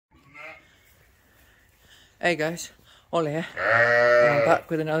Hey guys, Ollie here, and I'm back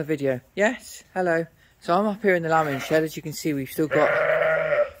with another video. Yes, hello. So I'm up here in the lambing shed. As you can see, we've still got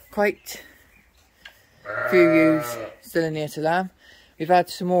quite a few ewes still in here to lamb. We've had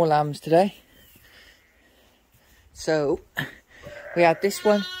some more lambs today. So we had this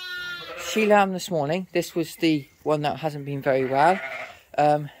one, she lambed this morning. This was the one that hasn't been very well.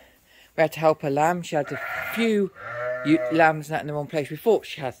 We had to help her lamb. She had a few lambs in the wrong place. We thought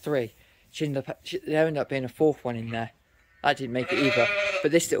she had 3. There ended up being a 4th one in there. That didn't make it either,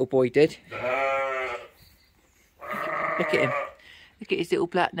 but this little boy did. Look at him. Look at his little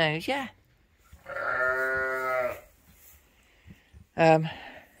black nose, yeah. And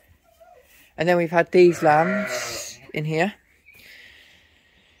then we've had these lambs in here.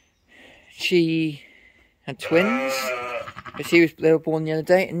 She had twins, but they were born the other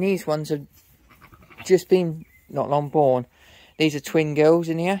day, and these ones have just been not long born. These are twin girls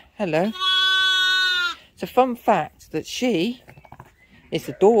in here. Hello. It's a fun fact that she is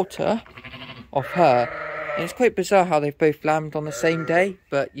the daughter of her. And it's quite bizarre how they've both lambed on the same day,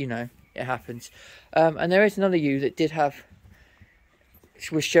 but you know, it happens. And there is another ewe that did have,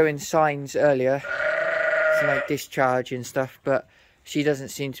 she was showing signs earlier, some like discharge and stuff, but she doesn't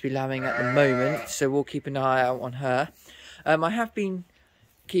seem to be lambing at the moment, so we'll keep an eye out on her. I have been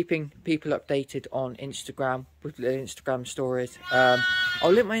keeping people updated on Instagram with the Instagram stories.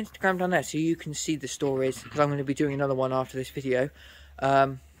 I'll link my Instagram down there so you can see the stories, because I'm going to be doing another one after this video.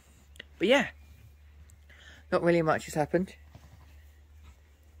 But yeah, not really much has happened.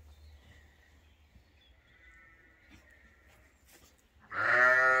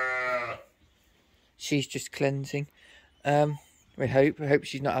 She's just cleansing. We hope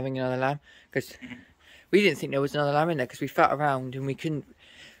she's not having another lamb, because we didn't think there was another lamb in there, because we sat around and we couldn't,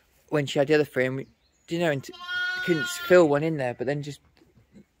 when she had the other 3, and we, you know, and couldn't fill one in there. But then just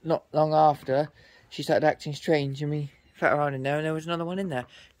not long after, she started acting strange, and we sat around in there, and there was another one in there.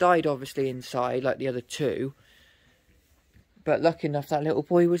 Died obviously inside, like the other 2. But lucky enough, that little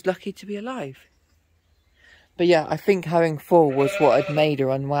boy was lucky to be alive. But yeah, I think having 4 was what had made her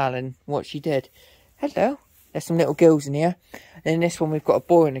unwell, and what she did. Hello. There's some little girls in here. And in this one, we've got a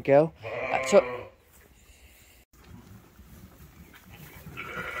boy and a girl. So,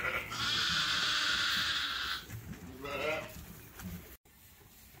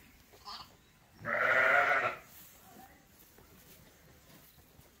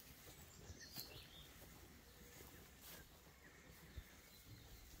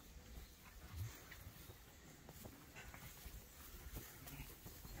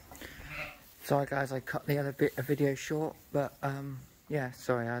 sorry guys, I cut the other bit of video short, but yeah,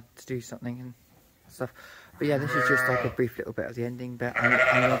 sorry, I had to do something and stuff. But yeah, this is just like a brief little bit of the ending bit. I'm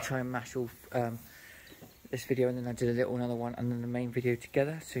going to try and mash all this video, and then I did another one, and then the main video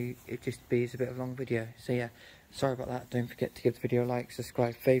together, so it just be a bit of a long video. So yeah, sorry about that. Don't forget to give the video a like,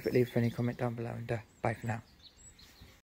 subscribe, favourite, leave any comment down below, and bye for now.